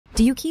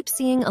Do you keep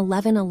seeing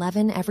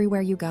 1111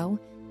 everywhere you go?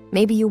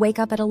 Maybe you wake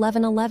up at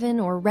 11:11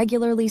 or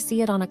regularly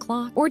see it on a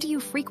clock, or do you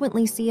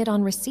frequently see it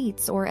on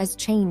receipts or as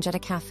change at a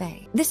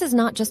cafe? This is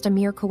not just a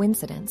mere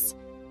coincidence.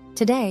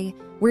 Today,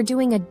 we're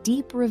doing a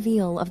deep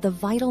reveal of the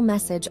vital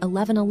message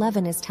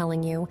 1111 is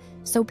telling you,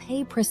 so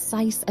pay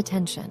precise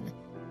attention.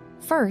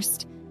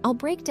 First, I'll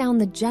break down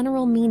the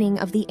general meaning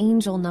of the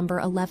angel number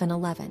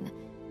 1111.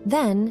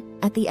 Then,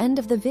 at the end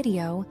of the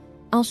video,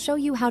 I'll show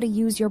you how to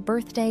use your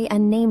birthday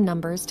and name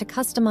numbers to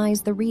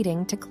customize the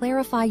reading to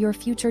clarify your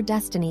future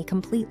destiny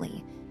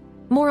completely.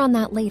 More on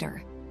that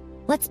later.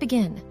 Let's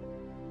begin.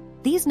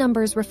 These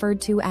numbers, referred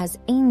to as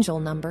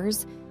angel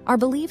numbers, are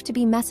believed to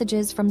be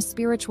messages from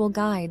spiritual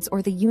guides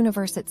or the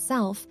universe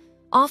itself,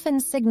 often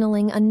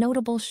signaling a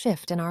notable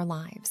shift in our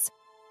lives.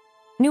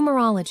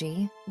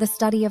 Numerology, the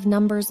study of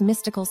numbers'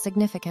 mystical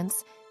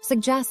significance,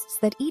 suggests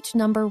that each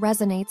number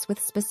resonates with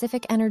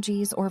specific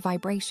energies or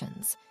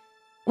vibrations.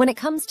 When it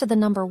comes to the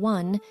number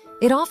 1,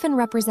 it often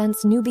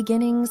represents new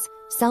beginnings,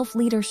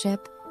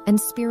 self-leadership, and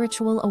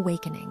spiritual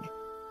awakening.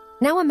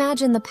 Now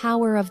imagine the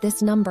power of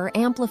this number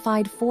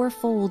amplified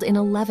fourfold in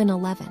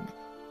 1111.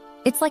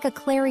 It's like a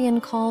clarion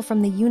call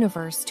from the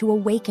universe to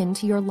awaken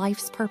to your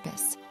life's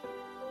purpose.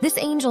 This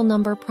angel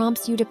number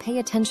prompts you to pay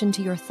attention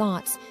to your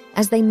thoughts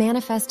as they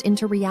manifest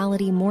into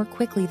reality more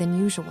quickly than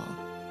usual.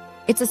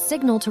 It's a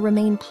signal to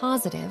remain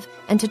positive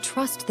and to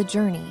trust the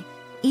journey,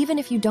 even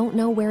if you don't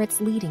know where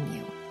it's leading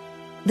you.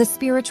 The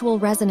spiritual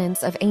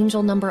resonance of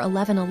angel number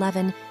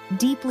 1111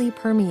 deeply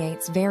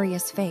permeates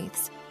various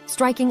faiths,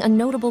 striking a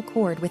notable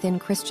chord within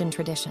Christian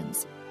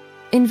traditions.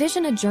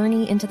 Envision a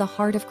journey into the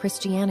heart of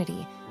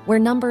Christianity, where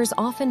numbers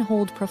often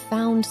hold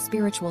profound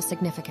spiritual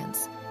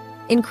significance.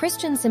 In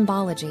Christian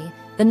symbology,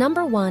 the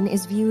number 1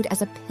 is viewed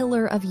as a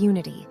pillar of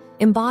unity,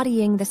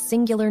 embodying the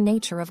singular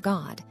nature of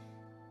God.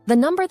 The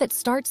number that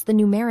starts the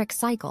numeric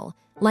cycle,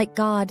 like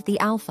God, the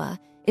Alpha,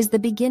 is the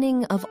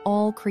beginning of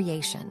all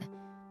creation.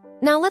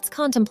 Now let's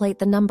contemplate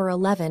the number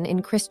 11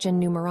 in Christian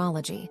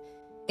numerology.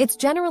 It's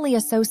generally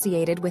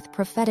associated with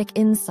prophetic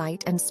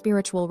insight and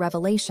spiritual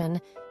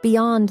revelation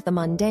beyond the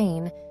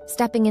mundane,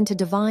 stepping into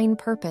divine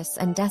purpose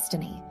and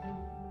destiny.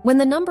 When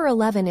the number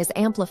 11 is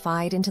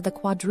amplified into the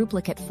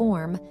quadruplicate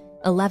form,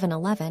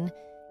 1111,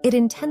 it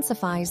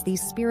intensifies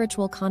these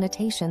spiritual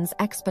connotations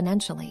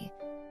exponentially.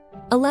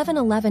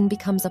 1111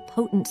 becomes a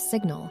potent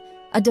signal,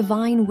 a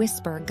divine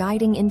whisper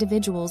guiding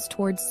individuals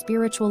towards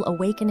spiritual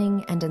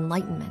awakening and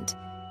enlightenment.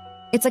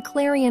 It's a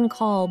clarion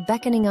call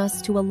beckoning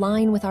us to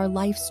align with our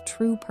life's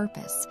true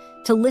purpose,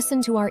 to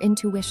listen to our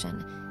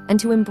intuition, and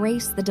to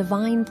embrace the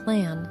divine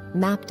plan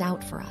mapped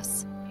out for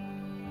us.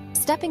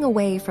 Stepping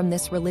away from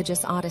this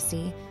religious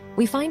odyssey,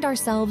 we find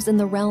ourselves in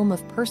the realm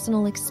of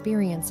personal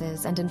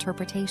experiences and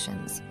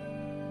interpretations.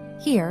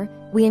 Here,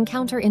 we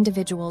encounter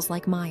individuals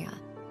like Maya.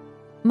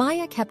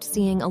 Maya kept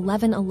seeing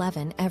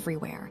 1111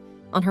 everywhere,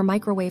 on her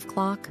microwave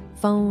clock,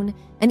 phone,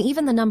 and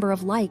even the number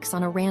of likes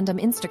on a random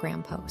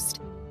Instagram post.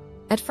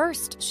 At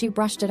first, she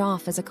brushed it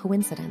off as a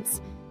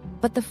coincidence,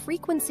 but the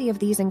frequency of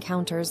these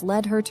encounters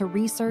led her to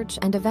research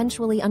and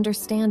eventually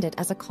understand it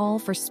as a call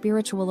for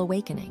spiritual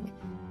awakening.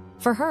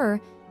 For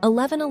her,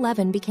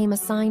 1111 became a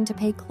sign to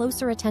pay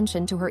closer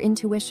attention to her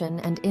intuition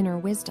and inner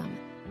wisdom.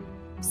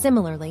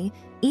 Similarly,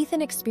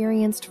 Ethan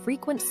experienced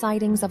frequent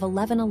sightings of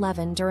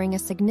 1111 during a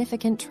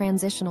significant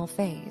transitional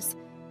phase.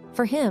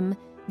 For him,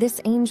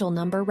 this angel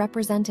number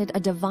represented a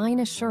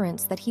divine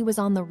assurance that he was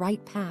on the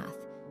right path,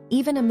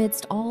 even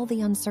amidst all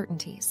the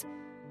uncertainties.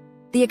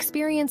 The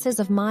experiences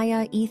of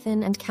Maya,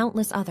 Ethan, and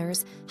countless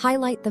others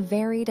highlight the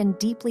varied and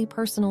deeply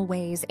personal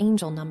ways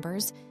angel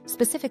numbers,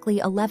 specifically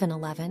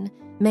 1111,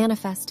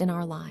 manifest in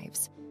our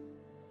lives.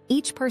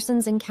 Each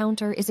person's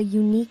encounter is a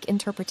unique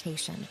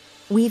interpretation,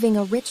 weaving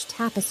a rich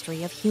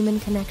tapestry of human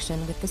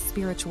connection with the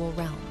spiritual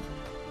realm.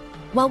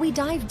 While we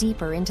dive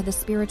deeper into the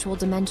spiritual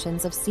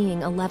dimensions of seeing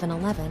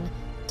 1111,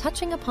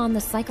 touching upon the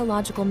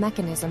psychological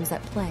mechanisms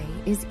at play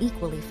is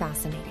equally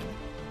fascinating.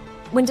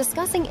 When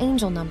discussing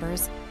angel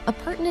numbers, a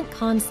pertinent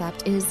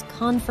concept is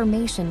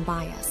confirmation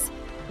bias,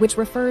 which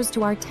refers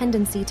to our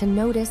tendency to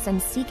notice and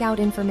seek out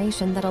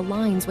information that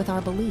aligns with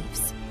our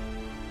beliefs.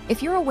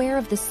 If you're aware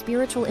of the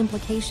spiritual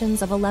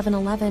implications of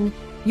 1111,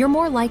 you're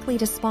more likely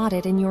to spot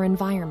it in your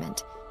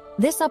environment.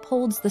 This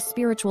upholds the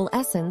spiritual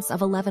essence of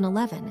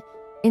 1111.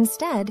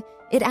 Instead,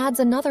 it adds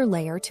another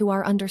layer to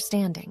our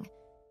understanding.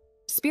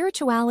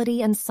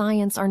 Spirituality and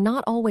science are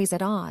not always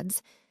at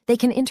odds. They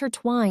can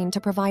intertwine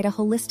to provide a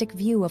holistic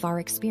view of our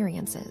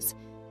experiences.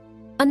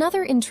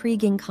 Another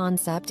intriguing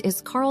concept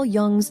is Carl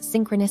Jung's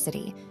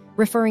synchronicity,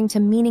 referring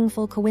to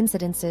meaningful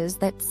coincidences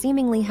that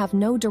seemingly have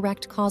no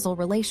direct causal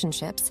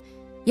relationships,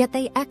 yet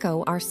they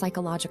echo our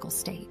psychological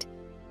state.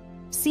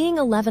 Seeing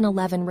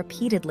 1111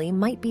 repeatedly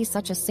might be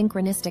such a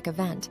synchronistic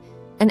event,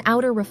 an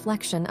outer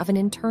reflection of an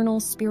internal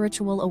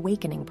spiritual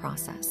awakening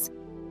process.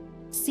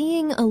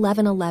 Seeing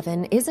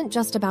 1111 isn't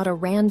just about a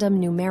random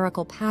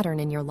numerical pattern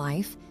in your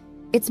life.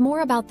 It's more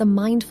about the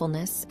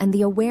mindfulness and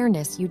the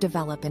awareness you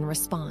develop in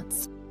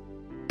response.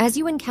 As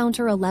you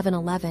encounter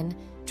 1111,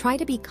 try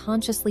to be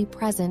consciously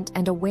present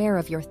and aware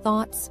of your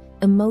thoughts,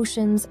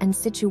 emotions, and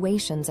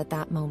situations at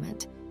that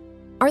moment.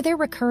 Are there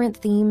recurrent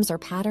themes or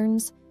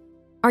patterns?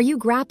 Are you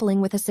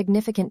grappling with a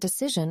significant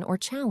decision or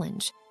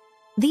challenge?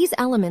 These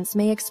elements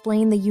may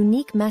explain the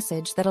unique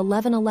message that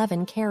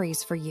 1111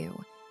 carries for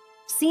you.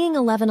 Seeing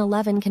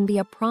 1111 can be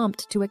a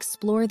prompt to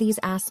explore these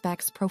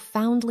aspects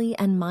profoundly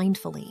and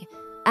mindfully,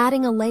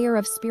 adding a layer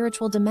of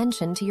spiritual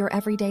dimension to your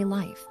everyday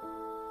life.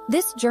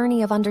 This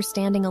journey of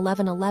understanding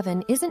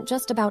 1111 isn't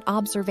just about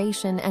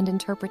observation and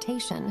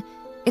interpretation.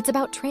 It's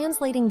about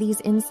translating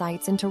these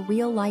insights into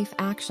real-life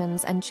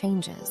actions and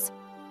changes.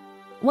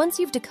 Once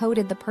you've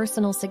decoded the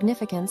personal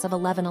significance of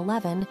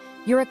 1111,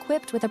 you're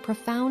equipped with a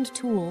profound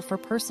tool for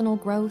personal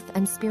growth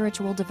and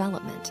spiritual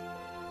development.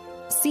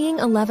 Seeing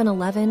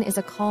 1111 is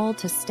a call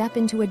to step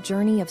into a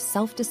journey of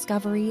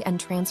self-discovery and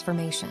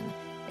transformation,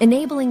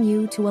 enabling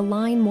you to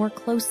align more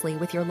closely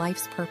with your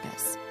life's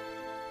purpose.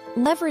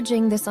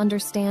 Leveraging this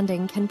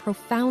understanding can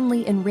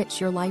profoundly enrich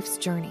your life's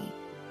journey,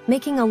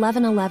 making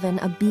 1111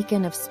 a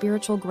beacon of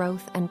spiritual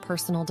growth and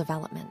personal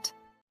development.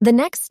 The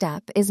next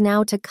step is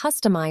now to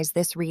customize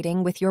this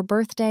reading with your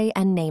birthday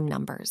and name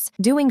numbers.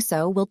 Doing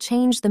so will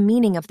change the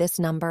meaning of this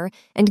number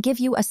and give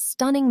you a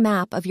stunning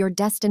map of your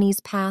destiny's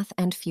path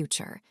and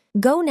future.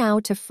 Go now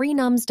to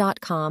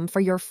freenums.com for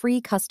your free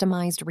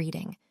customized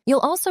reading. You'll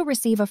also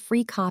receive a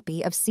free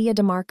copy of Sia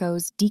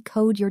DeMarco's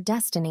Decode Your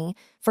Destiny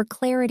for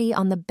clarity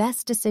on the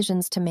best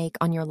decisions to make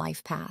on your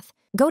life path.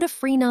 Go to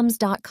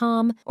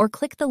freenums.com or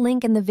click the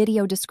link in the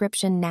video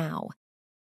description now.